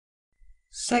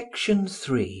Section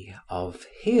 3 of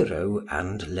Hero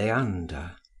and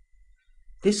Leander.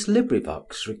 This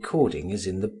recording is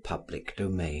in the public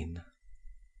domain.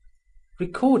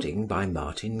 Recording by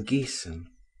Martin Geeson.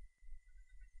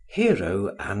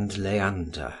 Hero and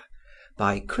Leander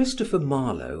by Christopher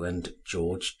Marlowe and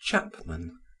George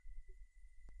Chapman.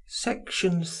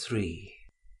 Section 3.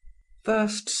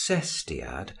 First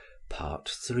Sestiad, Part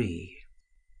 3.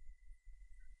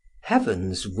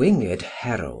 Heaven's winged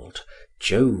herald,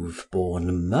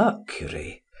 Jove-born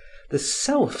Mercury, the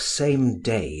self-same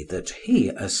day that he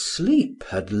asleep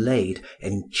had laid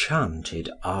enchanted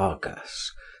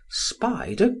Argus,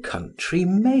 spied a country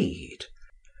maid,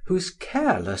 whose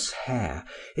careless hair,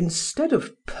 instead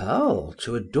of pearl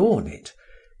to adorn it,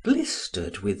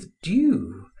 glistered with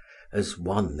dew, as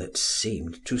one that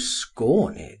seemed to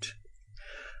scorn it.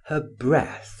 Her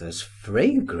breath as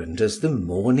fragrant as the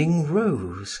morning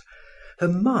rose, her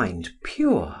mind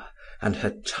pure, and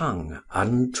her tongue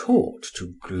untaught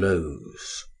to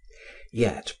glose.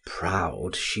 Yet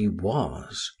proud she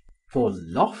was, for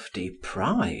lofty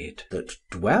pride that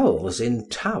dwells in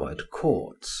towered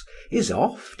courts is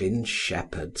oft in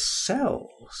shepherds'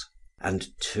 cells, and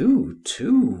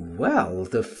too well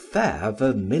the fair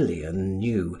vermilion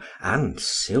knew and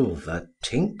silver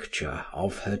tincture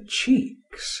of her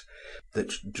cheeks,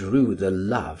 that drew the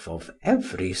love of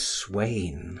every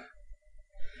swain.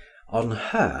 On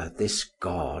her this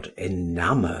god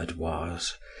enamoured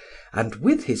was, and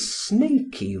with his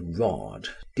snaky rod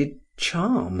did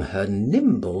charm her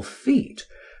nimble feet,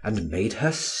 and made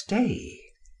her stay.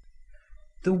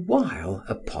 The while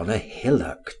upon a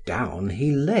hillock down he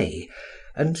lay,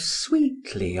 and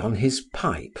sweetly on his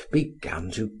pipe began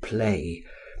to play,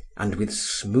 and with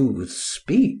smooth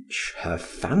speech her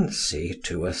fancy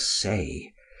to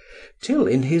assay, till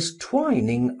in his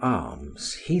twining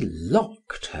arms he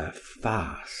locked her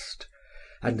fast,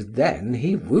 and then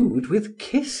he wooed with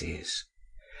kisses,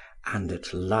 and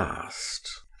at last,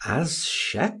 as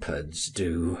shepherds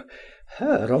do,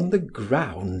 her on the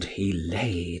ground he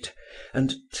laid,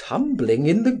 and tumbling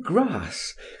in the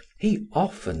grass, he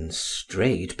often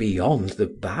strayed beyond the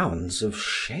bounds of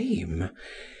shame,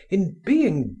 in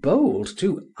being bold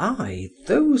to eye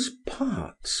those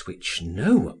parts which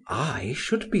no eye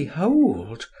should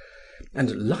behold,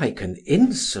 and like an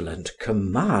insolent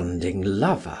commanding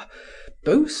lover,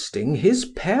 boasting his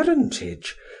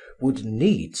parentage, would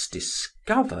needs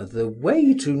discover the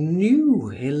way to new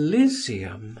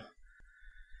Elysium.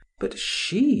 But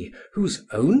she, whose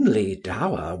only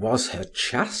dower was her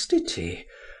chastity,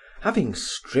 having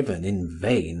striven in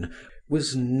vain,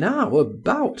 was now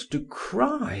about to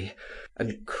cry,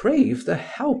 and crave the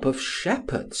help of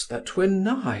shepherds that were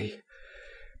nigh.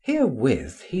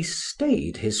 Herewith he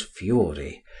stayed his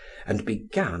fury, and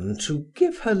began to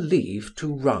give her leave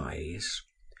to rise.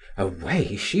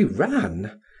 Away she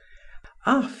ran.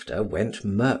 After went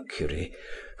Mercury,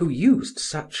 who used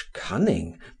such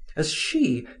cunning, as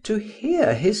she, to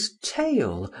hear his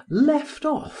tale, left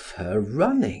off her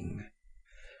running.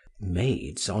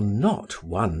 Maids are not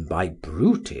won by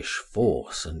brutish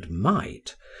force and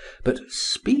might, but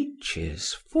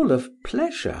speeches full of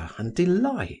pleasure and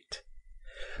delight.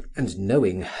 And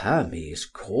knowing Hermes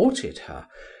courted her,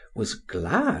 was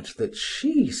glad that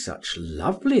she such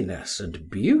loveliness and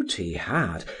beauty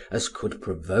had as could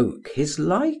provoke his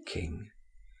liking.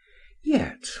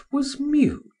 Yet was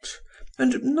mute,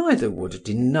 and neither would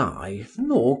deny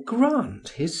nor grant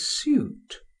his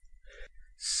suit.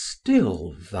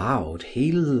 Still vowed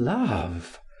he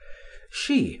love.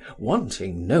 She,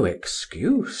 wanting no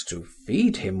excuse to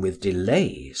feed him with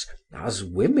delays, as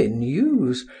women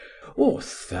use, or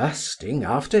thirsting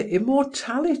after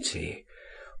immortality,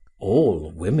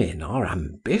 all women are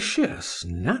ambitious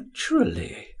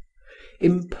naturally,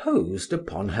 imposed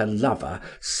upon her lover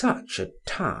such a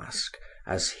task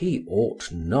as he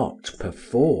ought not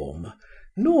perform,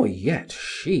 nor yet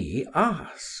she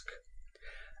ask.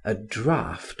 A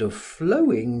draught of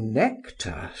flowing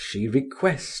nectar she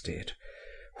requested,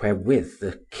 wherewith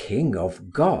the king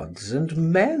of gods and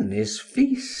men is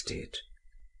feasted.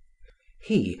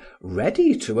 He,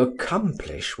 ready to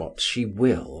accomplish what she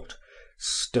willed,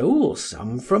 stole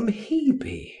some from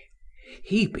Hebe.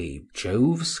 Hebe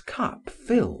Jove's cup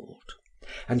filled,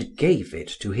 and gave it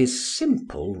to his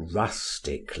simple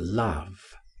rustic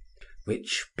love,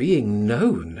 which being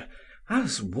known,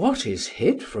 as what is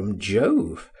hid from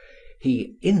Jove,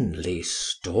 he inly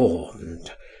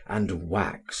stormed, and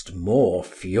waxed more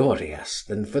furious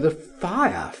than for the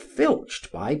fire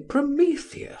filched by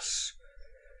Prometheus,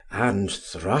 and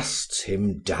thrusts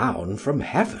him down from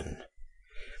heaven.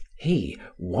 He,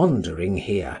 wandering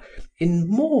here, in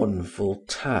mournful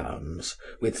terms,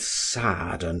 with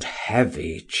sad and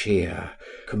heavy cheer,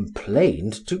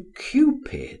 complained to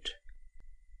Cupid.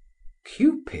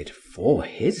 Cupid, for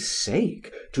his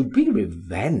sake, to be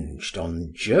revenged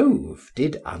on Jove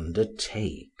did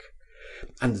undertake,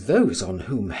 and those on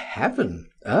whom heaven,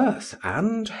 earth,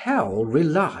 and hell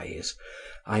relies,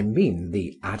 I mean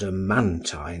the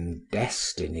adamantine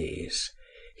destinies,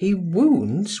 he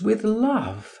wounds with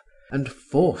love, and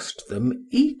forced them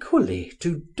equally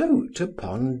to dote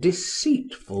upon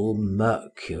deceitful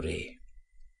Mercury.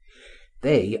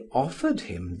 They offered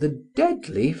him the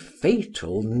deadly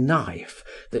fatal knife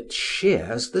that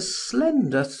shears the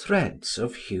slender threads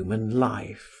of human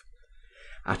life.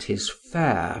 At his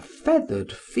fair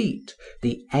feathered feet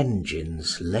the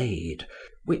engines laid,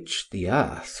 which the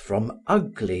earth from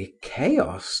ugly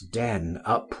chaos den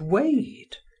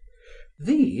upweighed.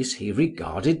 These he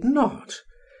regarded not,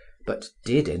 but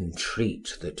did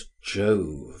entreat that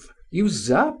Jove,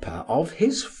 usurper of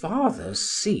his father's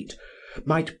seat,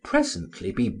 might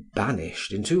presently be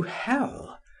banished into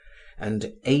hell,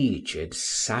 and aged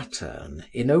Saturn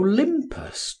in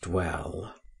Olympus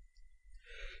dwell.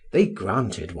 They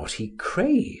granted what he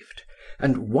craved,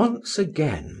 and once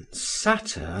again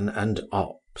Saturn and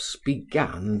Ops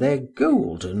began their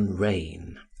golden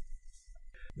reign.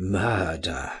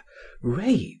 Murder,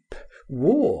 rape,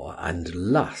 war and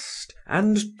lust,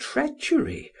 and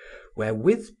treachery,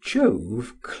 wherewith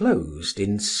Jove closed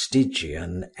in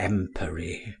Stygian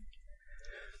empery.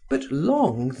 But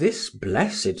long this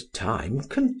blessed time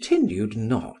continued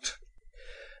not.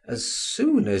 As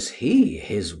soon as he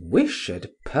his wished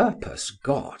purpose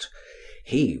got,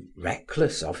 he,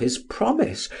 reckless of his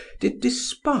promise, did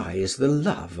despise the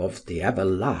love of the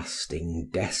everlasting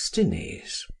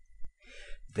destinies.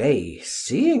 They,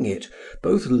 seeing it,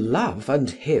 both love and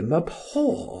him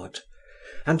abhorr'd,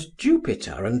 and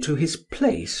Jupiter unto his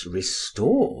place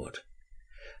restored.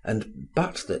 And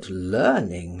but that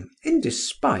learning, in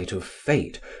despite of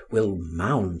fate, will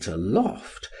mount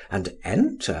aloft, and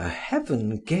enter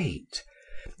heaven gate,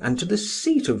 and to the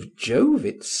seat of Jove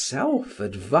itself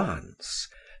advance,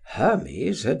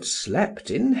 Hermes had slept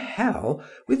in hell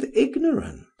with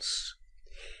ignorance.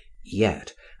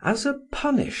 Yet, as a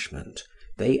punishment,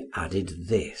 they added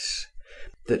this,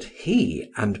 that he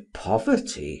and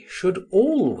poverty should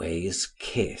always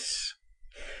kiss.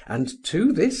 And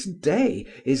to this day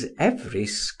is every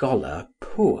scholar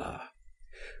poor.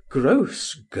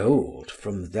 Gross gold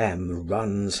from them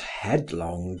runs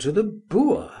headlong to the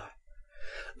boor.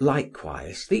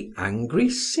 Likewise the angry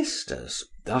sisters,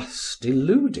 thus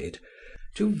deluded,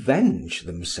 to venge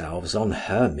themselves on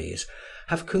Hermes,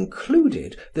 have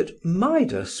concluded that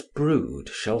Midas' brood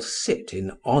shall sit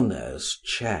in honour's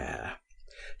chair,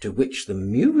 to which the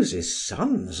Muses'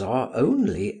 sons are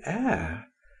only heir.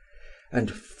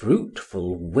 And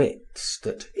fruitful wits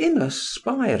that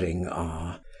inaspiring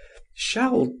are,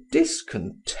 shall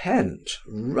discontent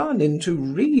run into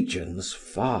regions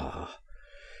far.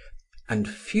 And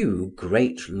few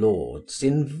great lords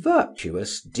in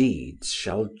virtuous deeds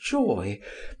shall joy,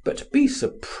 but be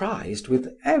surprised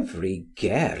with every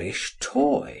garish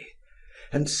toy,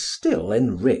 and still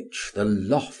enrich the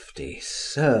lofty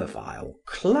servile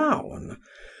clown,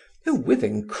 who with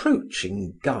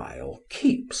encroaching guile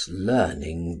keeps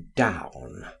learning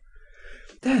down.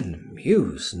 Then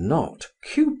muse not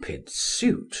Cupid's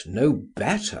suit no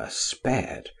better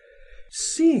sped,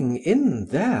 seeing in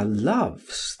their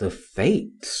loves the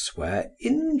fates were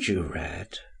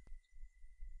injured.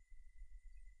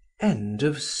 End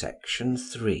of Section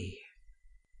 3.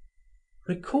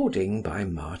 Recording by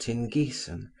Martin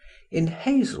Geeson in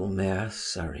Hazelmere,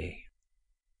 Surrey.